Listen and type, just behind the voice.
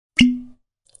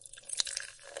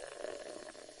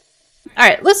All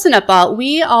right, listen up, all.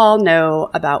 We all know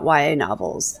about YA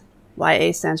novels.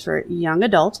 YA stands for young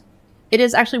adult. It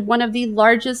is actually one of the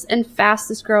largest and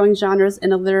fastest growing genres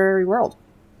in the literary world.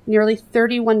 Nearly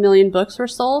 31 million books were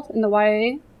sold in the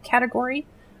YA category,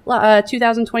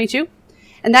 2022.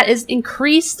 And that is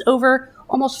increased over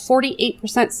almost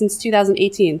 48% since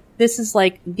 2018. This is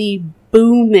like the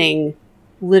booming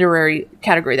literary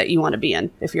category that you want to be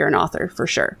in if you're an author, for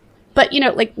sure. But, you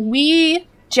know, like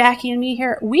Jackie and me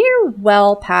here, we're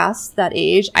well past that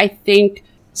age. I think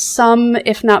some,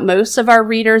 if not most, of our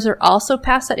readers are also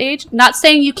past that age. Not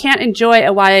saying you can't enjoy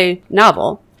a YA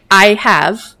novel. I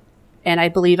have, and I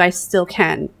believe I still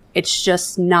can. It's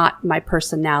just not my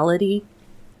personality.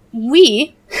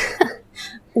 We're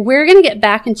going to get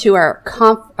back into our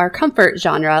comfort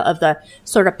genre of the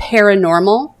sort of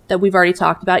paranormal that we've already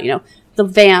talked about, you know, the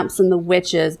vamps and the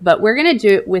witches, but we're going to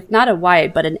do it with not a YA,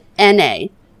 but an NA,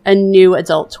 a new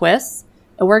adult twist.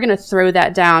 And we're going to throw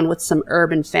that down with some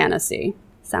urban fantasy.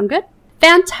 Sound good?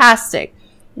 Fantastic.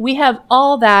 We have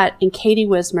all that in Katie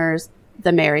Wismer's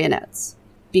The Marionettes.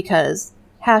 Because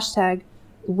hashtag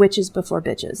witches before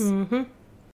bitches. Mm-hmm.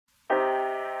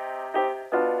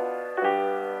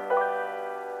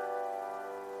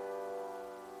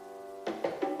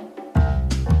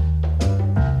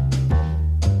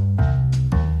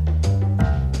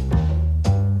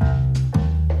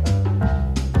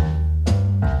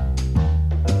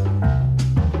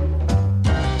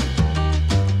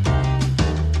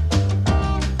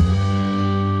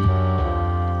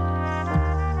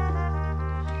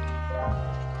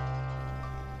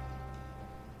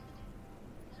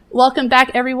 Welcome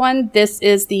back, everyone. This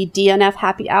is the DNF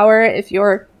Happy Hour. If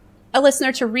you're a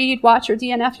listener to Read, Watch, or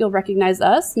DNF, you'll recognize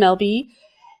us, Mel B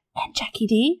and Jackie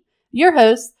D, your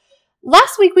host.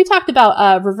 Last week, we talked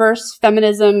about reverse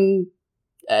feminism,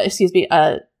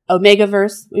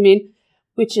 Omegaverse,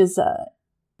 which is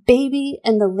Baby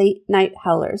and the Late Night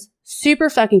Howlers. Super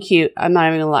fucking cute, I'm not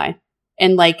even gonna lie.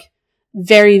 And like,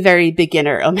 very, very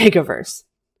beginner Omegaverse.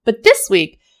 But this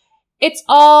week, it's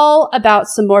all about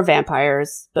some more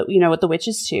vampires, but you know, with the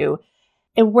witches too.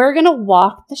 And we're going to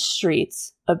walk the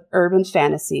streets of urban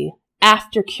fantasy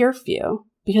after curfew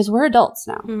because we're adults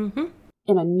now in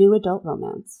a new adult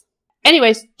romance.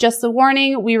 Anyways, just a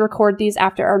warning, we record these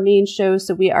after our main show,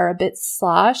 so we are a bit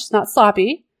sloshed, not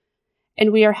sloppy.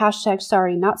 And we are hashtag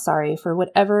sorry, not sorry for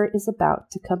whatever is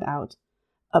about to come out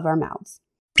of our mouths.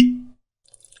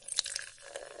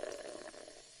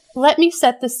 Let me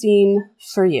set the scene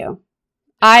for you.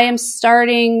 I am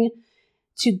starting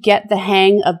to get the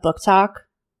hang of book talk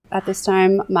at this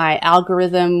time. My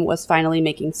algorithm was finally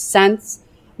making sense.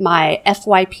 My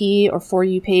FYP or For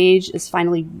You page is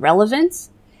finally relevant.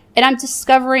 And I'm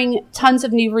discovering tons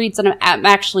of new reads that I'm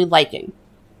actually liking.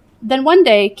 Then one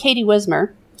day, Katie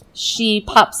Wismer, she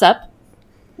pops up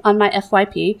on my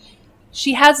FYP.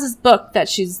 She has this book that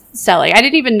she's selling. I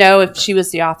didn't even know if she was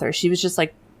the author. She was just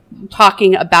like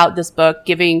talking about this book,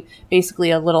 giving basically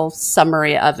a little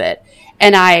summary of it.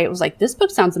 And I was like, this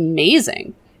book sounds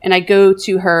amazing. And I go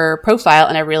to her profile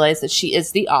and I realize that she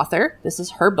is the author. This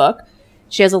is her book.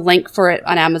 She has a link for it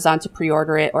on Amazon to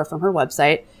pre-order it or from her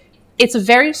website. It's a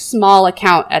very small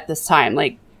account at this time.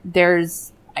 Like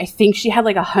I think she had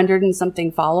like 100 and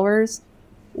something followers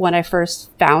when I first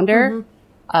found her.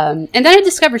 And then I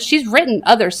discovered she's written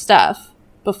other stuff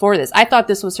before this. I thought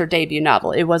this was her debut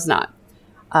novel. It was not.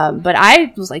 But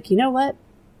I was like, you know what?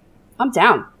 I'm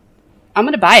down. I'm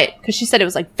going to buy it. Because she said it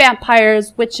was like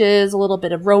vampires, witches, a little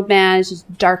bit of romance,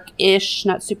 just dark-ish,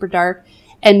 not super dark,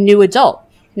 and new adult.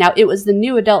 Now, it was the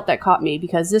new adult that caught me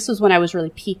because this was when I was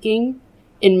really peaking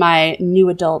in my new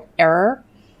adult era.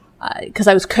 Because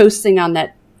I was coasting on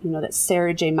that, you know, that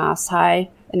Sarah J. Maas high,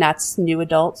 and that's new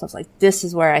adult. So I was like, this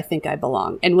is where I think I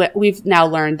belong. And we've now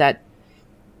learned that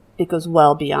it goes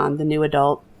well beyond the new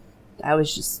adult. I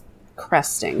was just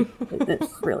cresting.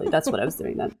 Really, that's what I was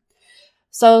doing then.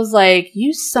 So I was like,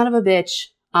 you son of a bitch,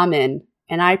 I'm in.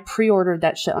 And I pre-ordered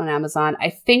that shit on Amazon. I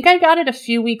think I got it a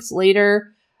few weeks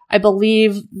later. I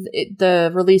believe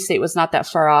the release date was not that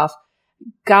far off.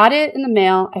 Got it in the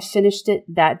mail. I finished it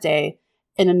that day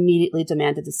and immediately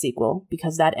demanded the sequel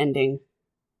because that ending,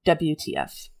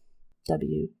 WTF.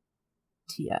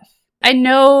 WTF. I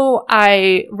know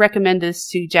I recommend this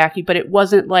to Jackie, but it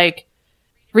wasn't like,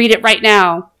 read it right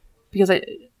now. Because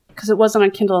it wasn't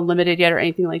on Kindle Unlimited yet or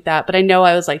anything like that. But I know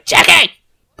I was like, Jackie!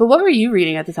 But what were you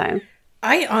reading at the time?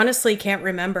 I honestly can't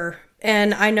remember.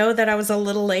 And I know that I was a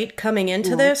little late coming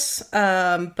into this.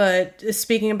 But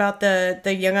speaking about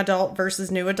the young adult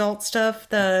versus new adult stuff,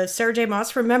 the Sarah J.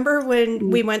 Maas, remember when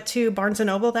we went to Barnes &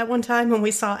 Noble that one time when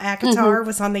we saw ACOTAR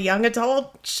was on the young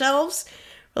adult shelves?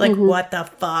 We're like, what the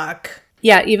fuck?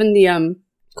 Yeah, even the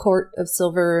Court of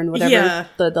Silver and whatever, Yeah.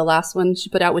 the last one she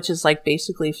put out, which is like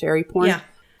basically fairy porn. Yeah.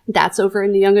 That's over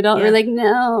in the young adult. Yeah. We're like,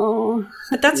 no.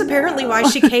 But that's apparently why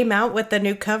she came out with the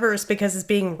new covers, because it's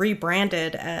being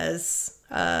rebranded as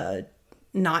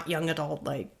not young adult,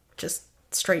 like just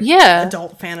straight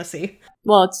adult fantasy.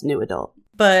 Well, it's new adult.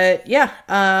 But yeah,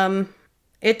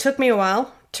 it took me a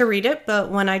while to read it, but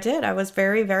when I did, I was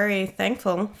very, very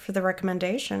thankful for the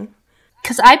recommendation.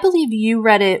 Because I believe you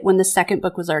read it when the second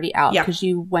book was already out, Yeah. because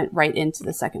you went right into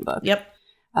the second book. Yep.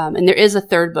 And there is a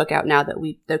third book out now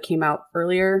that came out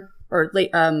earlier or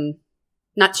late,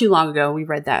 not too long ago. We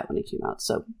read that when it came out,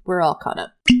 so we're all caught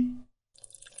up.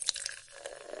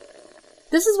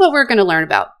 This is what we're going to learn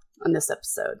about on this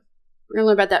episode. We're going to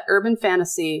learn about that urban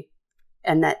fantasy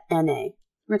and that NA.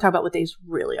 We're going to talk about what these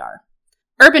really are.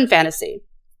 Urban fantasy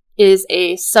is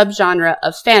a subgenre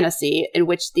of fantasy in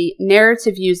which the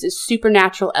narrative uses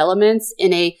supernatural elements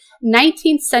in a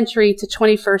 19th century to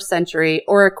 21st century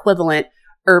or equivalent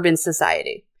urban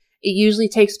society. It usually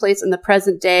takes place in the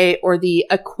present day or the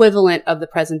equivalent of the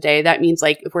present day. That means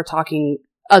like if we're talking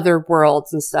other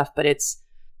worlds and stuff, but it's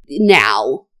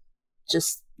now.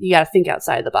 Just, you gotta think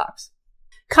outside the box.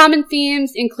 Common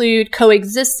themes include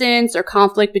coexistence or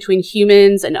conflict between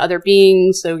humans and other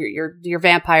beings. So your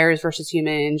vampires versus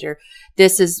humans.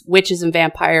 This is witches and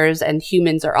vampires, and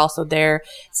humans are also there.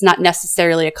 It's not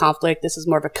necessarily a conflict. This is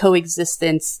more of a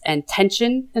coexistence and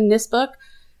tension in this book.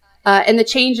 And the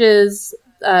changes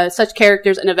such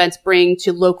characters and events bring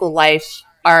to local life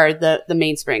are the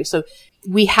mainspring. So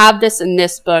we have this in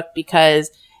this book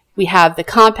because we have the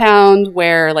compound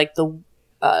where like the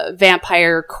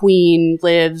vampire queen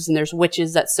lives, and there's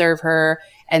witches that serve her,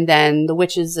 and then the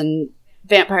witches and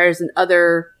vampires and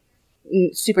other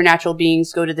supernatural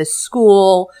beings go to this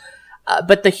school,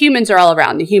 but the humans are all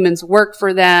around. The humans work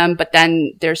for them, but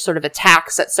then there's sort of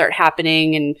attacks that start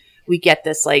happening, and we get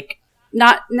this like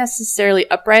not necessarily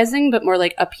uprising, but more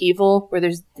like upheaval, where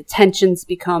the tensions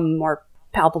become more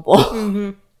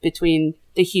palpable between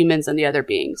the humans and the other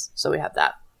beings. So we have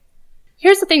that.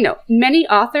 Here's the thing though, many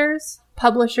authors,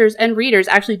 publishers, and readers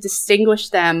actually distinguish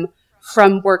them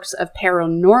from works of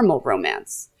paranormal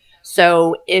romance.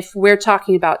 So if we're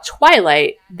talking about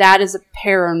Twilight, that is a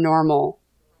paranormal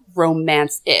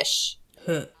romance-ish,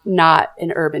 not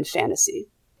an urban fantasy.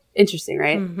 Interesting,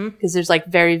 right? Because there's like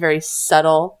very, very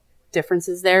subtle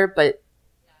differences there, but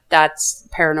that's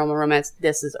paranormal romance.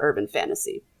 This is urban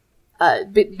fantasy.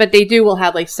 But they will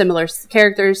have like similar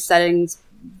characters, settings,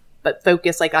 but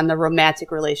focus like on the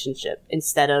romantic relationship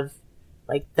instead of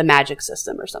like the magic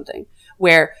system or something.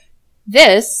 Where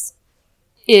this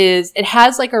is, it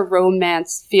has like a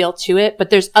romance feel to it, but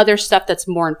there's other stuff that's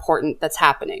more important that's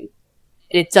happening.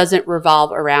 And it doesn't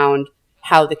revolve around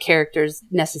how the characters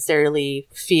necessarily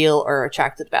feel or are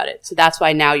attracted about it. So that's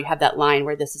why now you have that line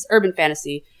where this is urban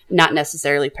fantasy, not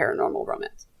necessarily paranormal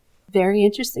romance. Very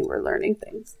interesting. We're learning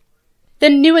things.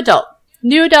 Then new adult.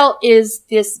 New adult is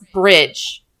this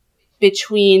bridge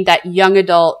between that young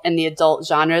adult and the adult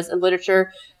genres in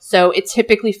literature. So it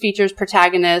typically features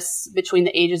protagonists between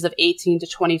the ages of 18 to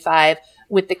 25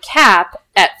 with the cap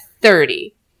at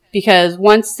 30. Because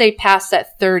once they pass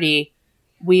that 30,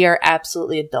 we are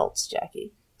absolutely adults,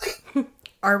 Jackie.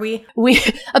 Are we? We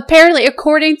apparently,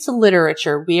 according to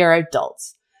literature, we are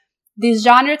adults. The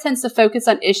genre tends to focus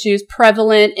on issues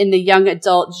prevalent in the young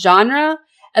adult genre,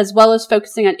 as well as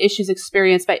focusing on issues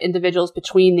experienced by individuals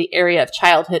between the area of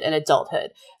childhood and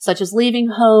adulthood, such as leaving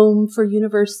home for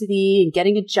university and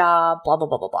getting a job, blah, blah,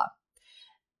 blah, blah, blah.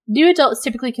 New adult is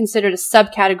typically considered a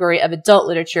subcategory of adult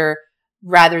literature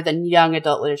rather than young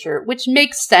adult literature, which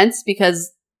makes sense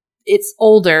because it's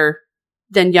older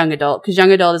than young adult, because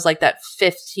young adult is like that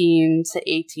 15 to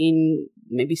 18,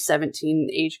 maybe 17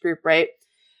 age group, right?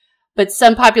 But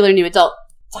some popular new adult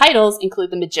titles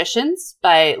include The Magicians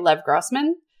by Lev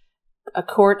Grossman, A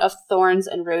Court of Thorns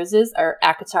and Roses, or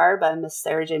ACOTAR by Miss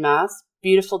Sarah J. Maas,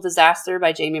 Beautiful Disaster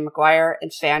by Jamie McGuire,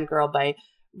 and Fangirl by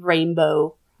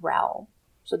Rainbow Rowell.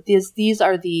 So these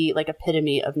are the like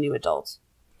epitome of new adults.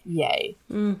 Yay.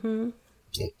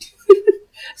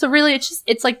 So really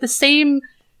it's like the same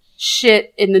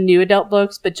shit in the new adult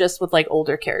books, but just with like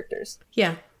older characters.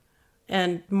 Yeah.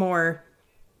 And more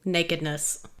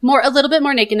nakedness. A little bit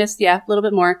more nakedness, yeah, a little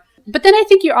bit more. But then I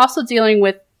think you're also dealing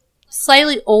with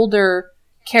slightly older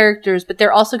characters, but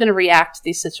they're also going to react to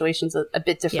these situations a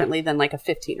bit differently than like a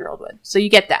 15-year-old would. So you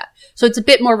get that. So it's a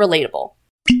bit more relatable.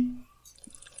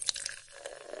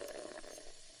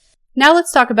 Now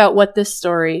let's talk about what this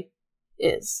story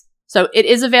is. So it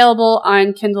is available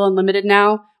on Kindle Unlimited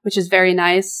now, which is very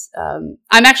nice. I'm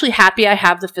actually happy I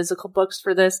have the physical books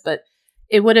for this, but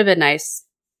it would have been nice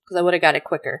because I would have got it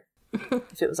quicker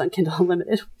if it was on Kindle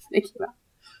Unlimited when it came out.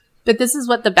 But this is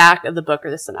what the back of the book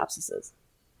or the synopsis is.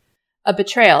 A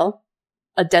betrayal,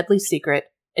 a deadly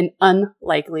secret, an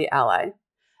unlikely ally.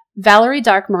 Valerie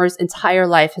Darkmoor's entire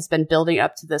life has been building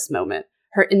up to this moment.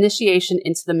 Her initiation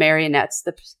into the Marionettes,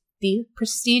 the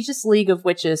prestigious League of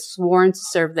Witches sworn to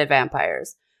serve the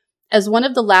vampires. As one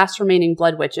of the last remaining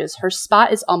blood witches, her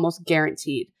spot is almost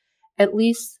guaranteed. At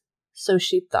least, so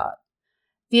she thought.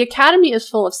 The academy is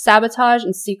full of sabotage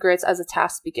and secrets as the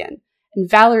tasks begin, and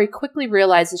Valerie quickly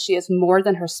realizes she has more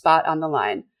than her spot on the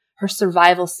line. Her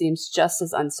survival seems just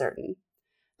as uncertain.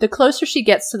 The closer she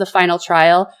gets to the final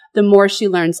trial, the more she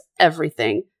learns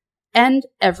everything, and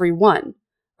everyone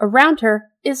around her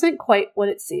isn't quite what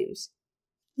it seems.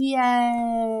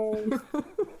 Yay!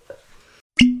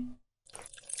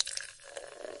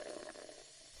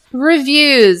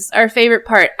 Reviews, our favorite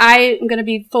part. I am going to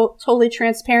be totally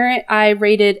transparent. I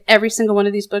rated every single one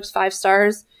of these books 5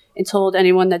 stars and told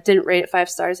anyone that didn't rate it 5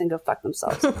 stars and go fuck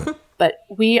themselves. But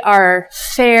we are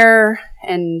fair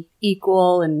and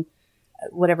equal and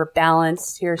whatever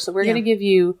balanced here. So we're going to give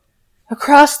you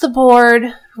across the board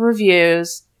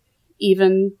reviews,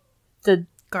 even the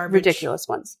ridiculous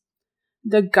ones.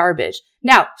 The garbage.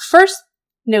 Now, first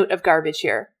note of garbage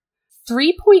here.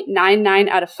 3.99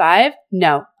 out of 5?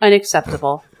 No,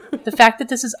 unacceptable. The fact that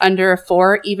this is under a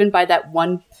 4, even by that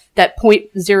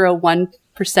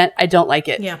 0.01%, I don't like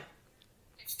it. Yeah.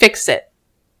 Fix it.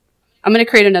 I'm going to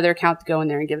create another account to go in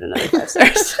there and give it another 5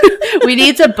 stars. We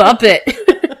need to bump it.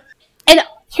 And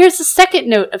here's the second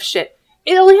note of shit.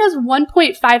 It only has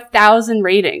 1.5 thousand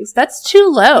ratings. That's too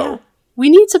low. Yeah. We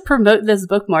need to promote this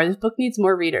book more. This book needs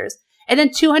more readers. And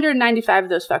then 295 of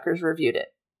those fuckers reviewed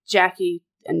it. Jackie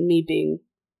and me being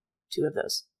 2 of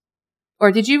those.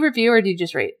 Or did you review or did you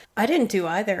just rate? I didn't do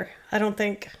either. I don't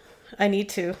think I need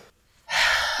to.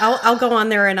 I'll go on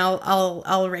there and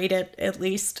I'll rate it at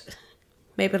least.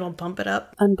 Maybe it'll bump it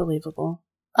up. Unbelievable.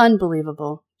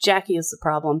 Jackie is the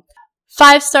problem.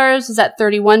 5 stars is at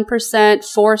 31%.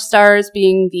 4 stars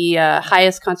being the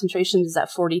highest concentration is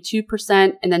at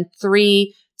 42%. And then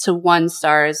 3 to 1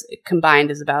 stars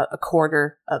combined is about a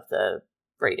quarter of the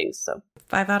ratings. So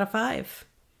 5 out of 5.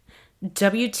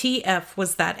 WTF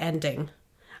was that ending?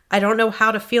 I don't know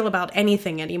how to feel about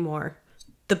anything anymore.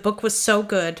 The book was so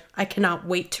good. I cannot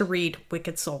wait to read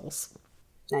Wicked Souls.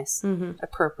 Nice. Mm-hmm.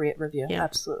 Appropriate review. Yeah.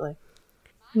 Absolutely.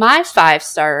 My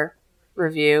 5-star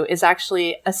review is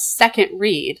actually a second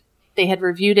read. They had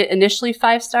reviewed it initially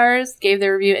 5 stars, gave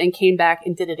their review, and came back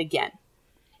and did it again.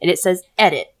 And it says,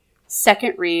 edit,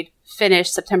 second read,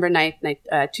 finished September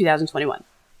 9th, 2021.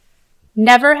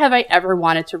 Never have I ever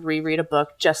wanted to reread a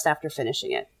book just after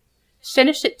finishing it.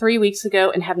 Finished it 3 weeks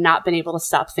ago and have not been able to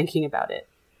stop thinking about it.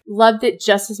 Loved it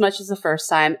just as much as the first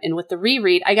time, and with the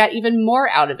reread, I got even more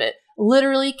out of it.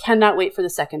 Literally cannot wait for the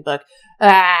second book.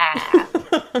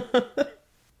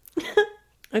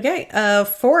 Okay,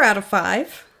 4 out of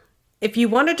 5. If you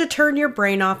wanted to turn your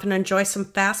brain off and enjoy some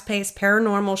fast-paced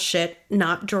paranormal shit,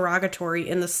 not derogatory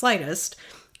in the slightest,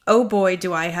 oh boy,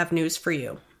 do I have news for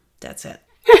you. That's it.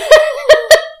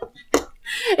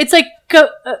 It's like, go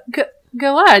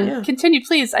on. Yeah. Continue,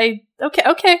 please.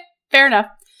 Okay, fair enough.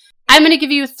 I'm going to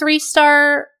give you a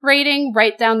 3-star rating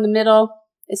right down the middle.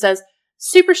 It says,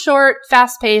 super short,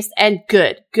 fast-paced, and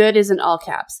good. Good is in all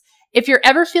caps. If you're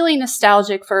ever feeling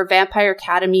nostalgic for a Vampire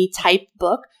Academy type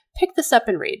book, pick this up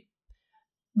and read.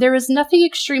 There is nothing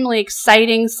extremely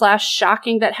exciting /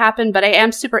 shocking that happened, but I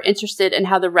am super interested in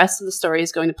how the rest of the story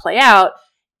is going to play out,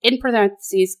 in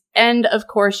parentheses, and of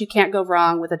course you can't go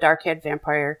wrong with a dark-haired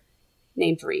vampire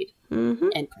named Reed,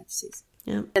 end parentheses.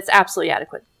 Yeah. That's absolutely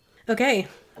adequate. Okay,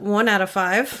 1 out of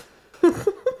 5.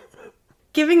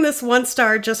 Giving this 1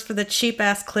 star just for the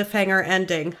cheap-ass cliffhanger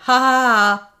ending. Ha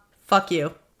ha ha. Fuck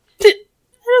you.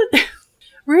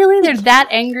 Really? They're that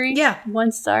angry? Yeah.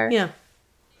 1 star? Yeah.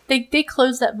 They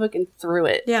closed that book and threw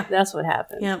it. Yeah. That's what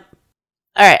happened. Yeah.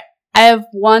 All right. I have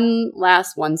one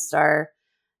last 1 star.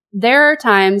 There are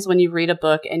times when you read a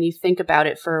book and you think about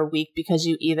it for a week because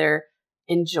you either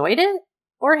enjoyed it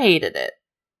or hated it.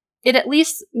 It at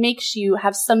least makes you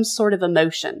have some sort of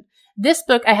emotion. This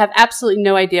book, I have absolutely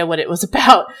no idea what it was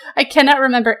about. I cannot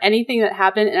remember anything that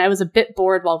happened, and I was a bit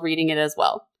bored while reading it as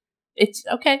well. It's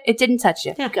okay. It didn't touch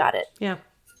you. Yeah. Got it. Yeah.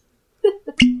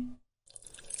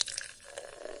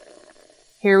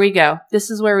 Here we go. This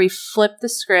is where we flip the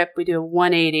script. We do a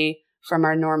 180 from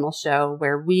our normal show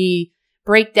where we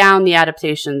break down the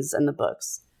adaptations and the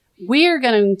books. We are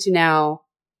going to now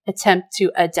attempt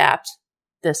to adapt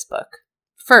this book.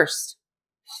 First,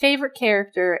 favorite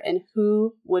character and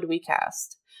who would we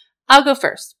cast? I'll go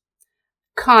first.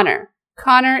 Connor,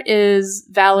 Connor is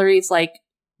Valerie's like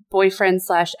boyfriend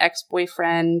 /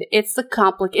 ex-boyfriend. It's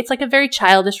like a very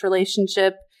childish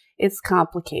relationship. It's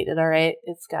complicated, all right?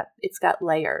 It's got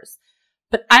layers.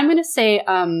 But I'm going to say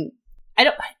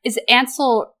is it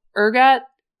Ansel Elgort?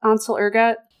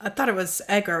 I thought it was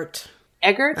Eggert.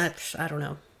 Eggert? I don't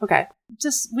know. Okay.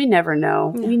 We never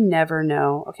know. Yeah. We never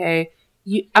know, okay?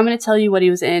 I'm going to tell you what he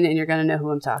was in, and you're going to know who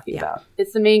I'm talking about.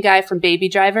 It's the main guy from Baby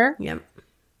Driver. Yep.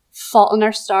 Fault in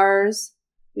Our Stars.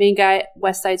 Main guy,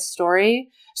 West Side Story.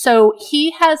 So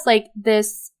he has like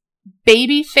this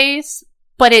baby face,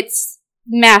 but it's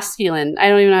masculine. I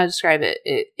don't even know how to describe it.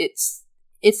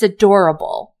 It's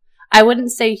adorable. I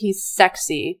wouldn't say he's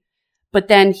sexy, but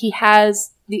then he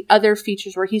has the other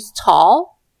features where he's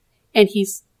tall and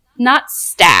he's not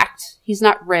stacked. He's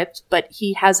not ripped, but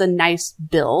he has a nice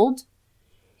build.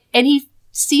 And he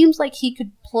seems like he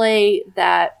could play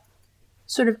that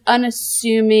sort of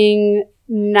unassuming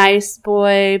nice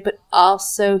boy, but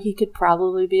also he could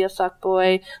probably be a fuck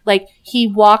boy. Like, he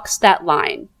walks that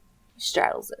line. He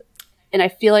straddles it. And I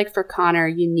feel like for Connor,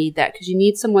 you need that because you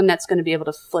need someone that's going to be able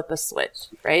to flip a switch,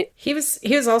 right? He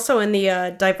was also in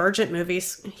the Divergent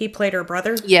movies. He played her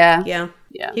brother. Yeah.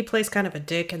 He plays kind of a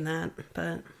dick in that,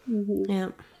 but yeah.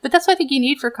 But that's what I think you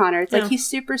need for Connor. It's like he's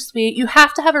super sweet. You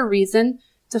have to have a reason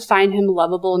to find him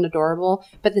lovable and adorable,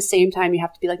 but at the same time, you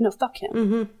have to be like, no, fuck him.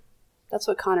 Mm-hmm. That's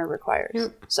what Connor requires.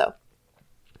 Yep. So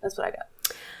that's what I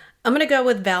got. I'm going to go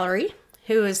with Valerie,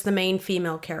 who is the main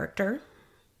female character.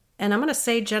 And I'm going to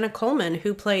say Jenna Coleman,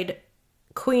 who played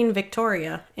Queen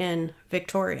Victoria in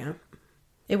Victoria.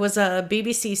 It was a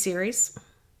BBC series.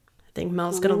 I think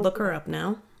Mel's going to look her up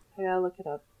now. I got to look it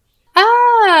up.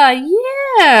 Ah,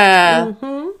 yeah.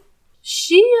 Mm-hmm.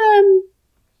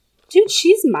 Dude,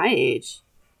 she's my age.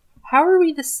 How are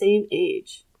we the same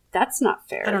age? That's not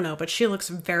fair. I don't know, but she looks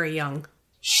very young.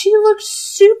 She looks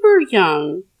super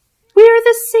young. We're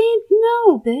the same.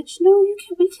 No, bitch. No,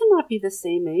 we cannot be the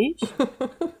same age. Go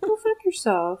fuck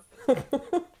yourself.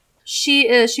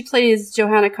 She plays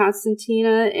Johanna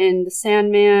Constantina in The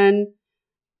Sandman,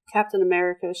 Captain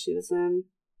America she was in.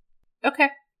 Okay.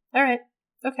 All right.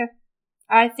 Okay.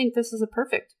 I think this is a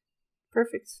perfect.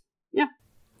 Yeah.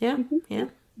 Yeah. Mm-hmm. Yeah.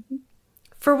 Mm-hmm.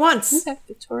 For once. Okay,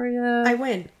 Victoria. I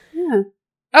win. Yeah.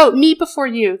 Oh, Me Before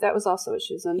You. That was also what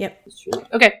she was in. Yep.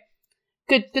 Okay.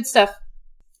 Good stuff.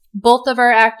 Both of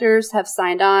our actors have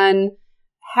signed on.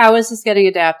 How is this getting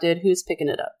adapted? Who's picking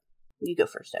it up? You go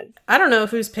first, Ed. I don't know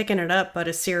who's picking it up, but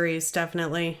a series,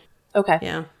 definitely. Okay.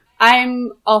 Yeah.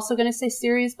 I'm also going to say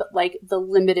series, but like the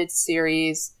limited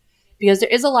series, because there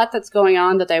is a lot that's going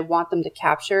on that I want them to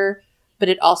capture, but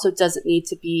it also doesn't need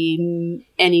to be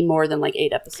any more than like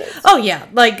 8 episodes. Oh, yeah.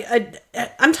 Like,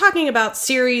 I'm talking about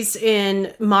series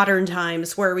in modern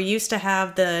times where we used to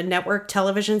have the network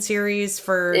television series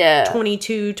for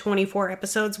 22, 24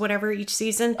 episodes, whatever, each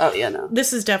season. Oh, yeah, no.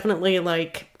 This is definitely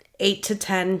like 8 to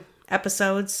 10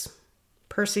 episodes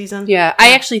per season. Yeah,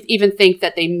 I actually even think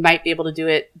that they might be able to do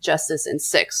it justice in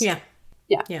 6. Yeah.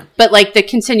 But like the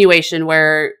continuation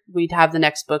where we'd have the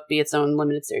next book be its own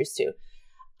limited series too.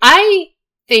 I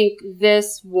think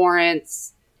this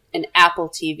warrants an Apple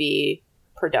TV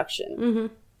production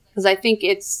because I think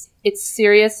it's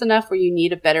serious enough where you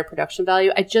need a better production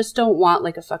value. I just don't want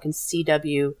like a fucking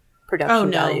CW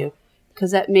production value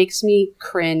because that makes me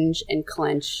cringe and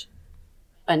clench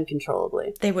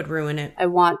uncontrollably. They would ruin it. I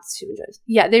want to enjoy this.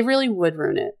 Yeah, they really would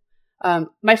ruin it.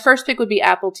 My first pick would be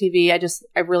Apple TV.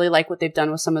 I really like what they've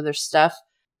done with some of their stuff,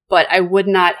 but I would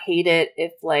not hate it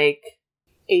if like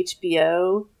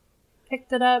HBO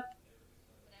picked it up.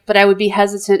 But I would be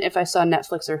hesitant if I saw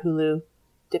Netflix or Hulu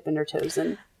dipping their toes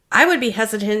in. I would be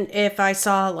hesitant if I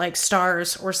saw like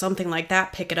Stars or something like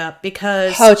that pick it up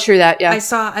because true that, yeah.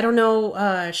 I don't know,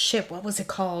 what was it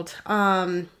called?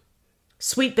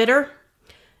 Sweet Bitter.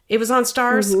 It was on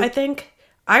Stars, I think.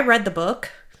 I read the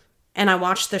book and I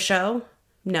watched the show.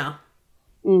 No.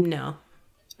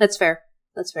 That's fair.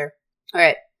 All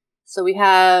right. So we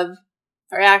have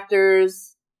our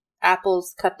actors.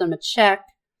 Apple's cut them a check.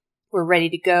 We're ready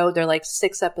to go. They're like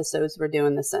 6 episodes we're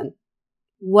doing this in.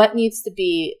 What needs to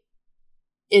be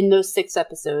in those 6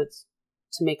 episodes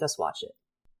to make us watch it?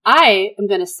 I am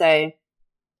going to say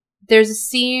there's a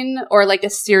scene or like a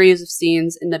series of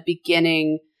scenes in the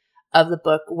beginning of the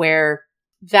book where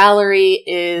Valerie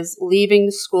is leaving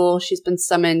the school. She's been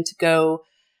summoned to go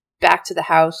back to the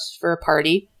house for a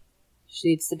party. She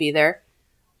needs to be there.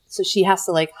 So she has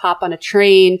to like hop on a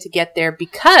train to get there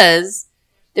because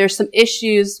there's some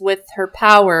issues with her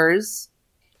powers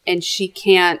and she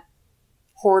can't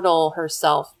portal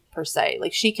herself per se.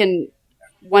 Like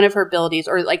one of her abilities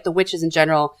or like the witches in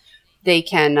general, they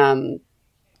can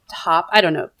hop. I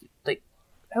don't know. Like,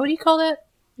 what do you call that?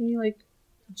 When you like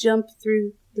jump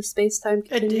through the space-time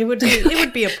continuum? It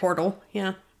would be a portal.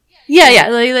 Yeah. Yeah.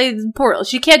 Like portal.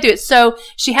 She can't do it. So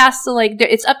she has to like,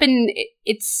 it's up in,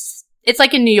 it's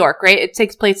like in New York, right? It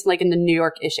takes place like in the New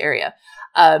York-ish area.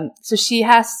 So she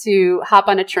has to hop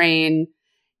on a train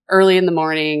early in the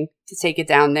morning to take it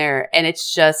down there. And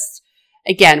it's just,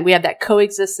 again, we have that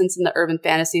coexistence in the urban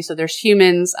fantasy. So there's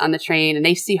humans on the train and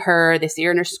they see her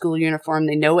in her school uniform.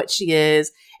 They know what she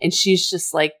is. And she's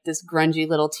just like this grungy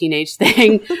little teenage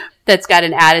thing that's got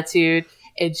an attitude.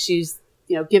 And she's,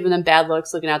 giving them bad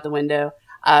looks, looking out the window.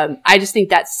 I just think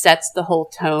that sets the whole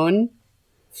tone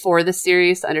for the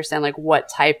series to understand like what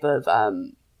type of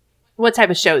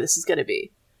show this is going to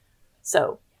be.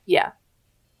 So yeah,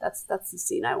 that's the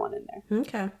scene I want in there.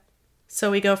 Okay.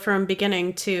 So we go from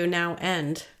beginning to now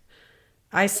end.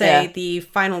 I say the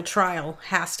final trial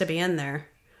has to be in there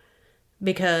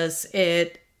because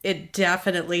it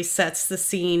definitely sets the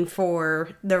scene for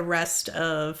the rest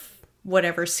of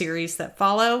whatever series that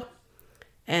follow.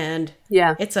 And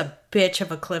it's a bitch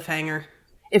of a cliffhanger.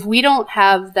 If we don't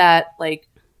have that like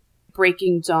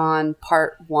Breaking Dawn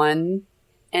Part 1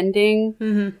 ending,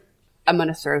 I'm going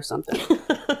to throw something.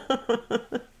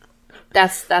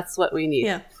 That's what we need.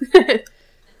 Yeah.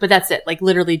 But that's it. Like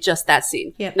literally just that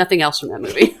scene. Yeah. Nothing else from that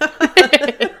movie.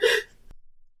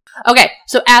 Okay.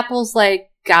 So Apple's like,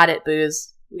 got it,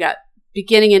 Booze. We got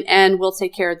beginning and end. We'll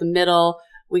take care of the middle.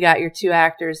 We got your 2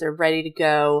 actors. They're ready to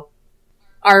go.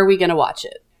 Are we going to watch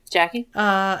it? Jackie?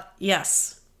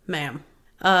 Yes, ma'am.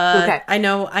 Okay. I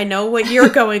know what you're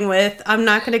going with. I'm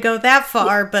not going to go that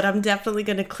far, but I'm definitely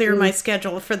going to clear my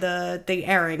schedule for the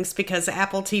airings because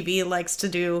Apple TV likes to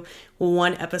do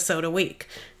 1 episode a week.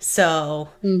 So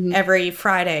every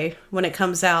Friday when it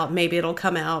comes out, maybe it'll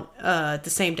come out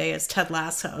the same day as Ted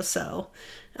Lasso. So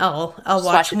I'll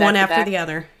watch one after the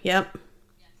other. Yep.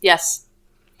 Yes.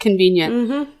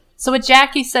 Convenient. So what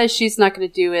Jackie says she's not going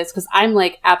to do is, because I'm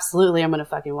like, absolutely, I'm going to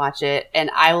fucking watch it. And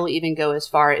I will even go as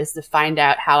far as to find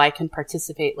out how I can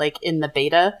participate like in the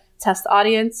beta test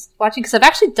audience watching. Because I've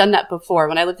actually done that before.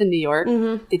 When I lived in New York,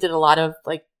 they did a lot of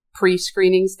like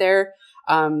pre-screenings there.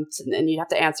 And you have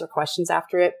to answer questions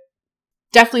after it.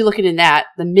 Definitely looking in that.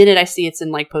 The minute I see it's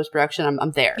in like post-production,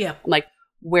 I'm there. Yeah. I'm like,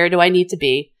 where do I need to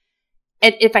be?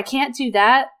 And if I can't do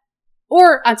that,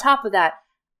 or on top of that,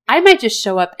 I might just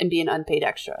show up and be an unpaid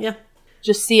extra. Yeah.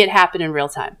 Just see it happen in real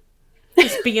time.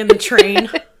 Just be in the train.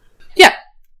 Yeah.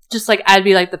 Just like, I'd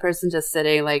be like the person just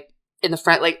sitting like in the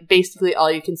front, like basically all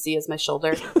you can see is my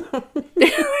shoulder.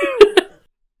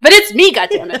 But it's me,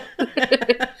 goddammit.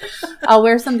 I'll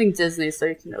wear something Disney so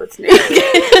you can know it's me.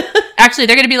 Actually,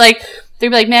 they're gonna be like,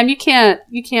 ma'am, you can't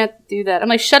do that. I'm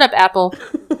like, shut up, Apple.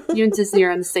 You and Disney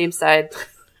are on the same side.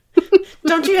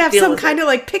 Don't you have some kind of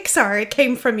like Pixar? It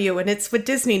came from you and it's with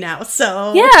Disney now,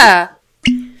 so. Yeah.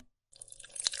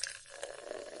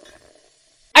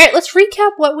 All right, let's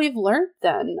recap what we've learned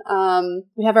then.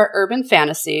 We have our urban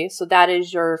fantasy. So that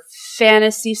is your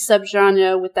fantasy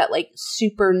subgenre with that like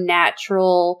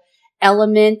supernatural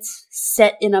element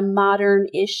set in a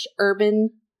modern-ish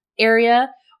urban area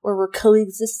where we're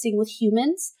coexisting with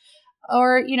humans.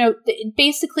 Or,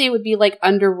 basically it would be like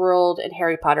Underworld and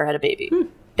Harry Potter had a baby.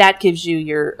 That gives you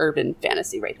your urban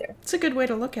fantasy right there. It's a good way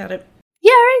to look at it.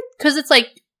 Yeah, right? Because it's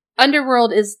like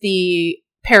Underworld is the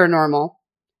paranormal.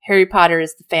 Harry Potter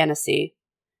is the fantasy.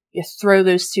 You throw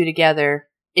those two together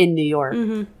in New York.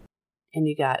 And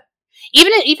you got...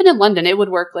 Even in London, it would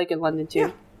work like in London too.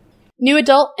 Yeah. New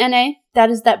adult, NA.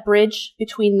 That is that bridge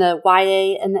between the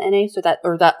YA and the NA. So that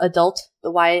adult,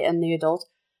 the YA and the adult.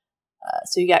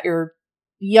 So you got your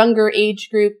younger age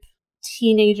group,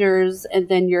 teenagers, and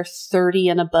then your 30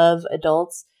 and above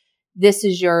adults. This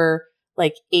is your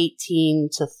like 18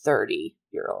 to 30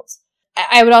 year olds.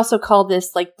 I would also call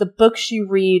this like the books you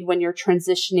read when you're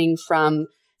transitioning from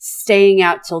staying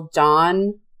out till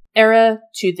dawn era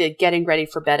to the getting ready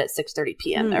for bed at 6:30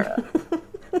 p.m. era.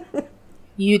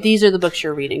 These are the books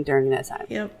you're reading during that time.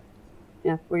 Yep.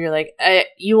 Yeah, where you're like,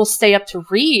 you will stay up to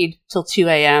read till 2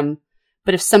 a.m.,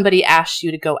 but if somebody asks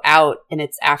you to go out and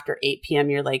it's after 8 p.m.,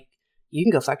 you're like, you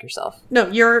can go fuck yourself. No,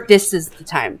 this is the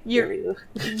time.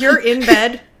 You're in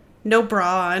bed, no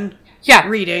bra on. Yeah.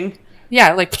 Reading.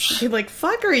 Yeah, like... You're like,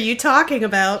 fuck are you talking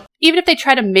about? Even if they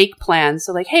try to make plans,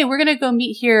 so like, hey, we're going to go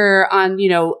meet here on,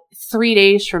 3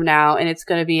 days from now, and it's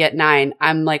going to be at 9.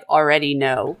 I'm like, already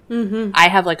no. I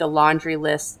have like a laundry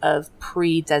list of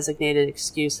pre-designated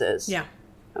excuses. Yeah.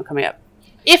 I'm coming up.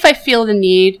 If I feel the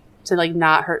need to like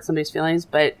not hurt somebody's feelings,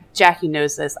 but Jackie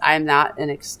knows this, I'm not an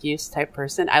excuse type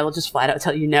person. I will just flat out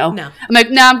tell you no. I'm like,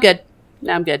 no, I'm good.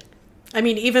 I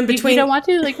mean, even between... You don't want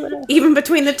to? Like, whatever. Even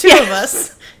between the two of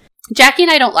us. Jackie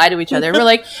and I don't lie to each other. We're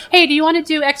like, hey, do you want to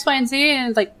do X, Y, and Z? And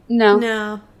it's like, no.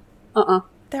 No. Uh-uh.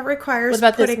 That requires what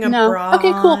about putting this? a No. bra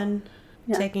okay, cool. on,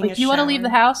 taking a shower. Do you want to leave the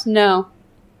house? No.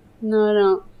 No, I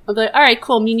don't. I'll be like, all right,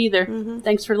 cool, me neither. Mm-hmm.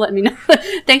 Thanks for letting me know.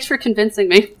 Thanks for convincing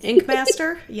me. Ink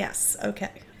Master? Yes,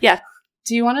 okay. Yeah.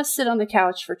 Do you want to sit on the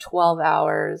couch for 12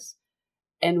 hours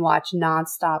and watch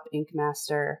nonstop Ink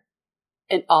Master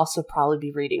and also probably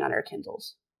be reading on our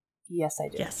Kindles? Yes, I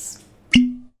do. Yes.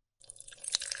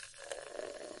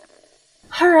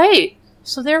 All right.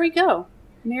 So there we go.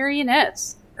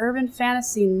 Marionettes, urban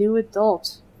fantasy, new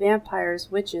adult, vampires,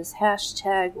 witches,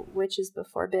 hashtag witches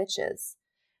before bitches.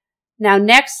 Now,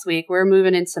 next week, we're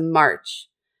moving into March.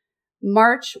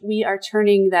 March, we are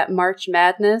turning that March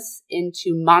Madness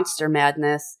into Monster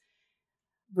Madness.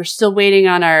 We're still waiting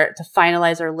on to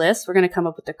finalize our list. We're going to come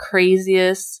up with the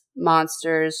craziest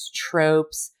monsters,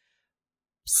 tropes.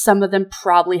 Some of them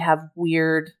probably have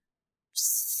weird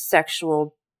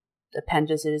sexual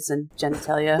appendages and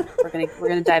genitalia. We're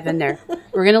gonna dive in there.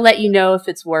 We're gonna let you know if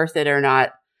it's worth it or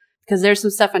not. Because there's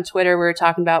some stuff on Twitter we were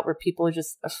talking about where people are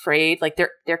just afraid. Like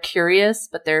they're curious,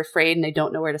 but they're afraid and they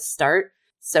don't know where to start.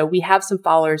 So we have some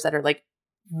followers that are like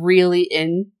really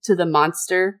into the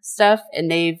monster stuff, and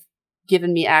they've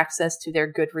given me access to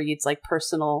their Goodreads like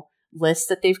personal lists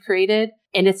that they've created,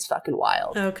 and it's fucking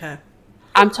wild. Okay.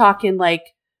 I'm talking like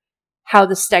how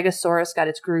the Stegosaurus got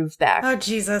its groove back. Oh,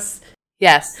 Jesus.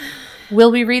 Yes.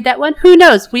 Will we read that one? Who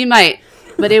knows? We might.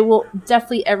 But it will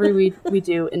definitely, every read we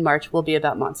do in March will be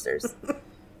about monsters.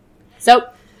 So,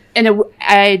 and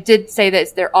I did say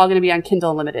that they're all going to be on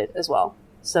Kindle Unlimited as well.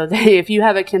 So if you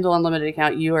have a Kindle Unlimited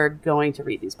account, you are going to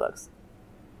read these books.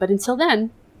 But until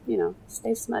then,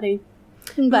 stay smutty.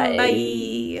 Bye.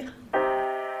 Bye.